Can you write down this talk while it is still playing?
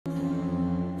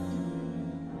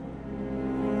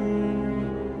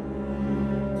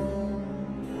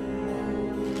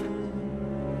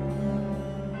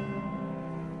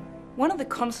One of the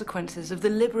consequences of the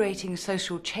liberating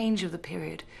social change of the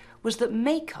period was that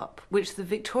makeup, which the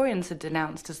Victorians had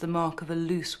denounced as the mark of a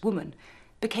loose woman,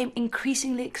 became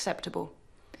increasingly acceptable.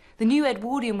 The new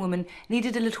Edwardian woman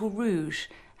needed a little rouge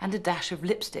and a dash of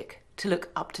lipstick to look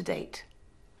up to date.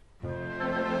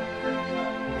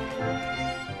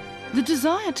 The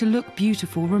desire to look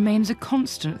beautiful remains a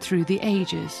constant through the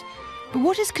ages, but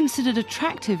what is considered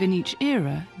attractive in each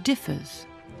era differs.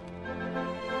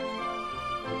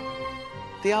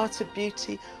 The art of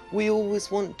beauty, we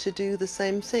always want to do the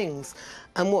same things.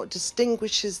 And what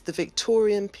distinguishes the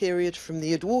Victorian period from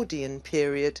the Edwardian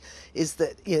period is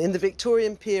that, you know, in the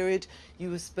Victorian period, you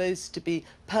were supposed to be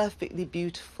perfectly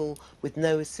beautiful with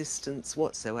no assistance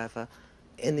whatsoever.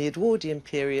 In the Edwardian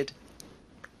period,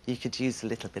 you could use a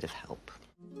little bit of help.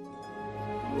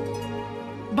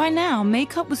 By now,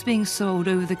 makeup was being sold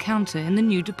over the counter in the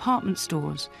new department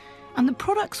stores, and the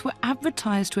products were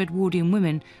advertised to Edwardian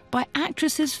women by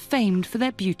actresses famed for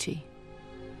their beauty.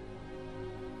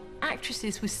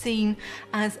 Actresses were seen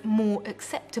as more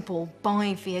acceptable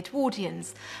by the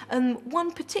Edwardians.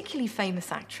 One particularly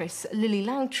famous actress, Lily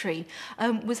Langtry,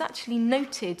 was actually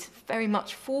noted very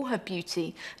much for her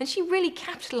beauty, and she really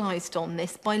capitalised on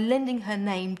this by lending her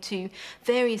name to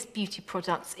various beauty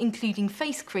products, including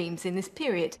face creams in this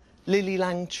period. Lily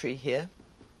Langtry here,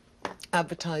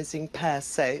 advertising Pear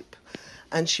soap,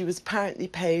 and she was apparently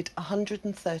paid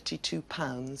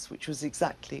 £132, which was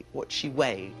exactly what she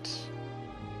weighed.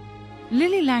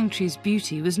 Lily Langtry's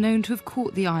beauty was known to have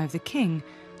caught the eye of the king,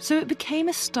 so it became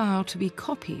a style to be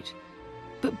copied.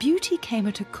 But beauty came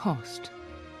at a cost.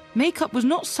 Makeup was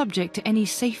not subject to any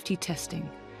safety testing.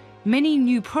 Many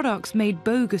new products made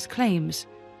bogus claims,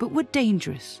 but were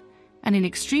dangerous, and in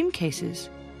extreme cases,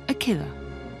 a killer.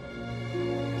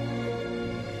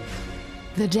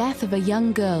 The death of a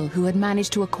young girl who had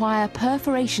managed to acquire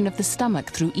perforation of the stomach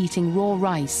through eating raw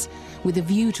rice, with a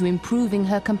view to improving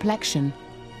her complexion.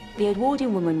 The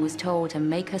Edwardian woman was told to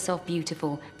make herself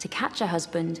beautiful, to catch her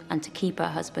husband and to keep her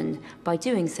husband. By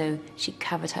doing so, she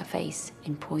covered her face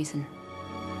in poison.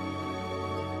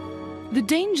 The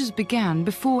dangers began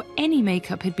before any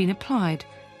makeup had been applied,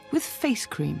 with face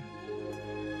cream.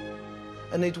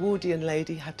 An Edwardian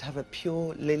lady had to have a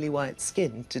pure lily-white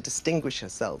skin to distinguish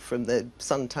herself from the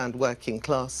sun-tanned working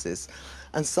classes.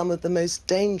 And some of the most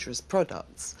dangerous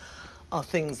products are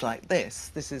things like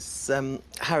this. This is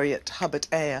Harriet Hubbard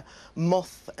Eyre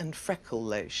moth and freckle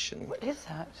lotion. What is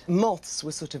that? Moths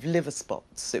were sort of liver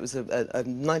spots. It was a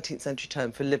 19th century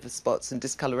term for liver spots and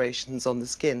discolorations on the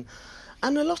skin.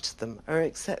 And a lot of them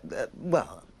are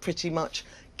well, pretty much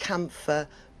camphor,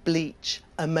 bleach,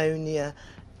 ammonia,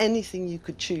 anything you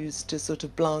could choose to sort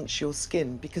of blanch your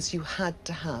skin, because you had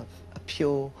to have a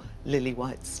pure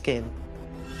lily-white skin.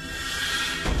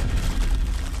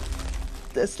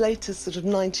 As late as sort of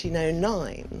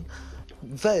 1909,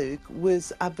 Vogue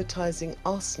was advertising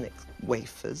arsenic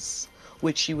wafers,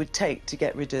 which you would take to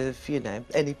get rid of, you know,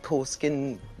 any poor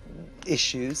skin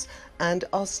issues, and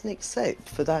arsenic soap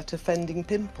for that offending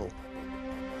pimple.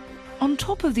 On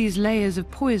top of these layers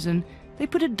of poison, they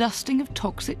put a dusting of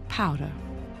toxic powder.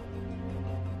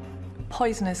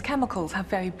 Poisonous chemicals have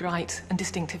very bright and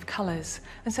distinctive colours,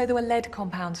 and so there were lead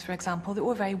compounds, for example, that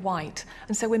were very white,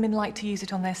 and so women liked to use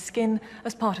it on their skin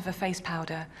as part of a face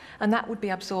powder, and that would be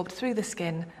absorbed through the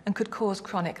skin and could cause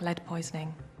chronic lead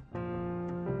poisoning.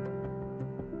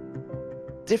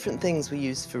 Different things were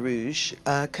used for rouge.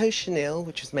 Cochineal,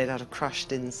 which was made out of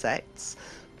crushed insects,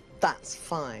 that's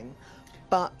fine,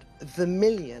 but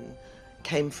vermilion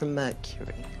came from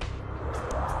mercury.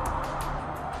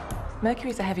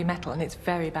 Mercury is a heavy metal and it's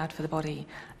very bad for the body.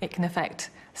 It can affect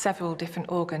several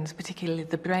different organs, particularly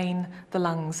the brain, the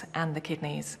lungs and the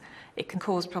kidneys. It can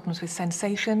cause problems with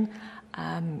sensation,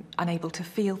 unable to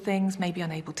feel things, maybe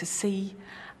unable to see,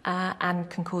 and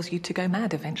can cause you to go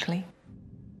mad eventually.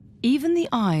 Even the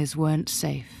eyes weren't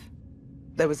safe.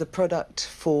 There was a product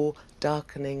for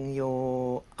darkening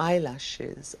your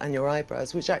eyelashes and your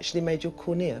eyebrows, which actually made your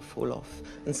cornea fall off,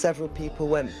 and several people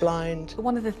went blind.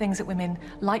 One of the things that women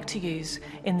liked to use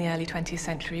in the early 20th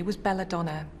century was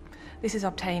belladonna. This is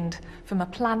obtained from a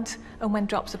plant, and when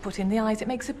drops are put in the eyes, it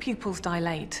makes the pupils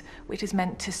dilate, which is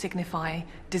meant to signify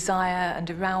desire and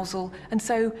arousal, and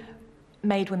so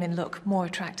made women look more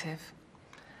attractive.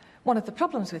 One of the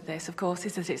problems with this, of course,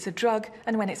 is that it's a drug,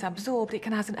 and when it's absorbed, it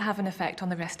can have an effect on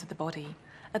the rest of the body.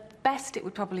 At best, it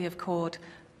would probably have caused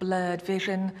blurred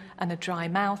vision and a dry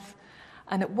mouth,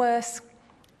 and at worst,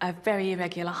 a very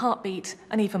irregular heartbeat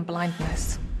and even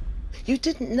blindness. You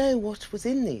didn't know what was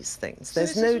in these things.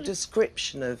 There's no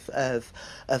description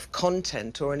of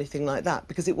content or anything like that,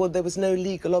 because there was no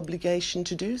legal obligation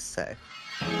to do so.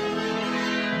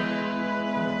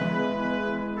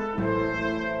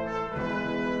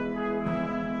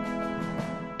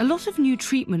 A lot of new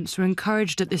treatments were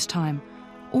encouraged at this time,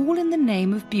 all in the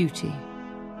name of beauty.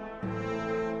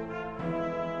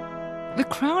 The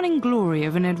crowning glory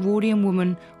of an Edwardian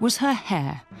woman was her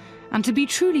hair, and to be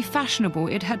truly fashionable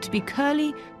it had to be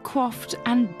curly, coiffed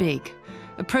and big,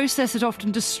 a process that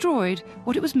often destroyed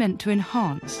what it was meant to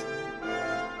enhance.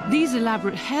 These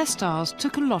elaborate hairstyles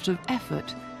took a lot of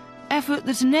effort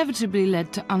that inevitably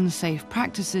led to unsafe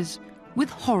practices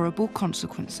with horrible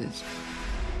consequences.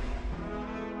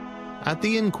 At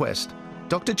the inquest,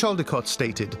 Dr. Chaldecott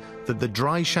stated that the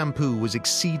dry shampoo was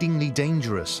exceedingly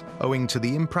dangerous owing to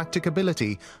the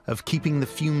impracticability of keeping the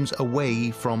fumes away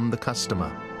from the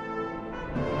customer.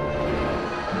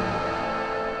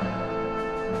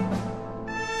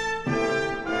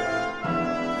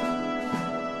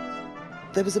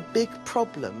 There was a big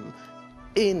problem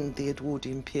in the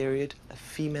Edwardian period of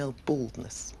female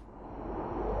baldness.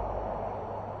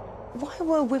 Why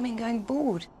were women going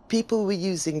bald? People were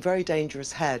using very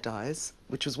dangerous hair dyes,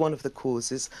 which was one of the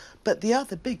causes, but the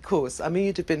other big cause, I mean,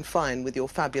 you'd have been fine with your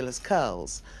fabulous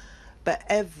curls, but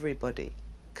everybody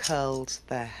curled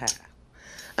their hair.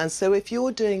 And so if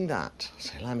you're doing that,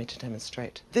 so allow me to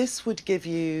demonstrate, this would give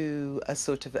you a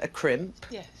sort of a crimp.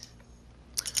 Yes.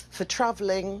 For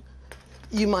travelling,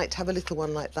 you might have a little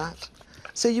one like that.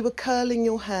 So you were curling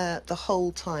your hair the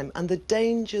whole time, and the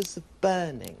dangers of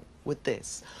burning with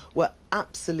this were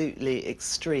absolutely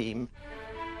extreme.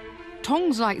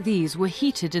 Tongs like these were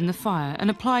heated in the fire and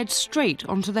applied straight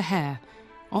onto the hair,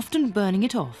 often burning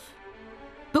it off.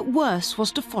 But worse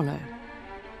was to follow.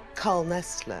 Carl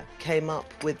Nestler came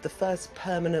up with the first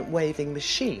permanent waving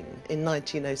machine in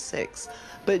 1906,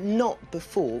 but not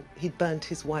before he'd burnt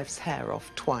his wife's hair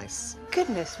off twice.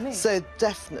 Goodness me. So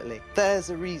definitely, there's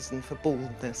a reason for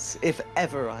baldness, if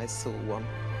ever I saw one.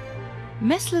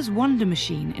 Messler's Wonder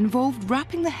Machine involved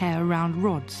wrapping the hair around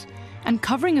rods and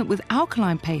covering it with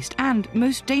alkaline paste and,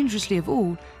 most dangerously of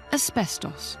all,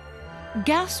 asbestos.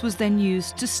 Gas was then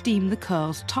used to steam the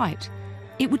curls tight.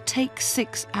 It would take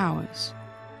 6 hours.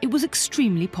 It was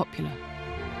extremely popular.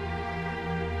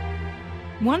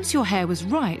 Once your hair was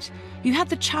right, you had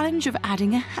the challenge of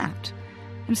adding a hat,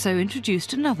 and so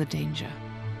introduced another danger.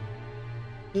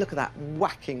 Look at that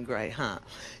whacking grey hat.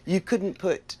 You couldn't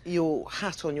put your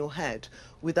hat on your head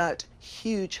without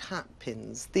huge hat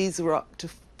pins. These were up to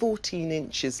 14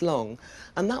 inches long,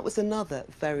 and that was another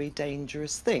very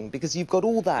dangerous thing, because you've got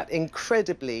all that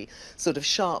incredibly sort of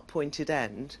sharp pointed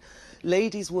end.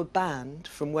 Ladies were banned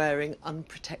from wearing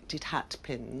unprotected hat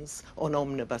pins on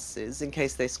omnibuses in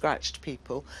case they scratched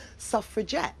people.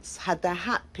 Suffragettes had their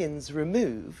hat pins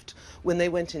removed when they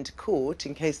went into court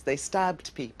in case they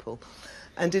stabbed people.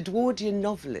 And Edwardian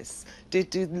novelists did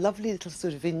do lovely little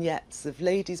sort of vignettes of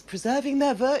ladies preserving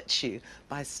their virtue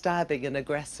by stabbing an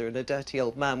aggressor and a dirty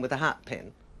old man with a hat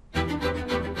pin.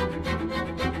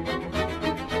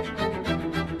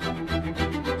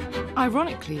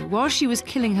 Ironically, while she was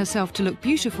killing herself to look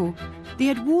beautiful, the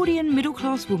Edwardian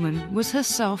middle-class woman was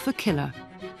herself a killer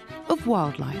of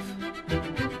wildlife.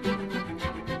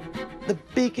 The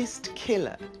biggest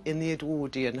killer in the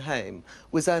Edwardian home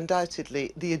was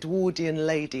undoubtedly the Edwardian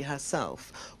lady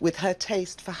herself, with her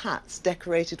taste for hats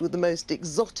decorated with the most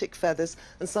exotic feathers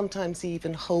and sometimes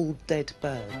even whole dead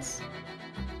birds.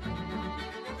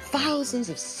 Thousands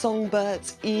of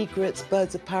songbirds, egrets,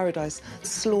 birds of paradise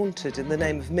slaughtered in the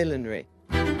name of millinery.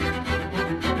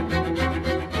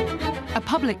 A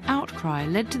public outcry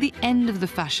led to the end of the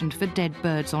fashion for dead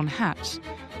birds on hats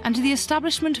and to the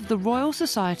establishment of the Royal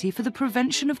Society for the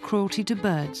Prevention of Cruelty to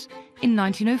Birds in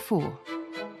 1904.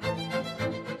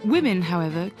 Women,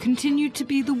 however, continued to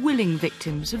be the willing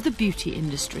victims of the beauty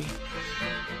industry.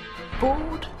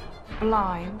 Bald,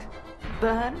 blind,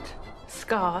 burnt,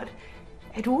 scarred,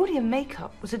 Edwardian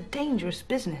makeup was a dangerous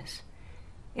business.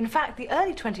 In fact, the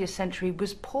early 20th century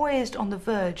was poised on the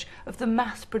verge of the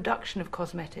mass production of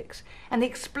cosmetics and the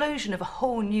explosion of a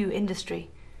whole new industry.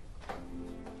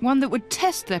 One that would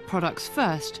test their products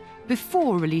first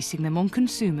before releasing them on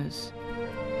consumers.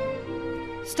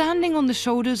 Standing on the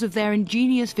shoulders of their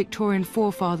ingenious Victorian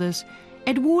forefathers,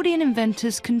 Edwardian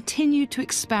inventors continued to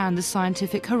expand the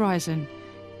scientific horizon,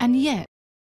 and yet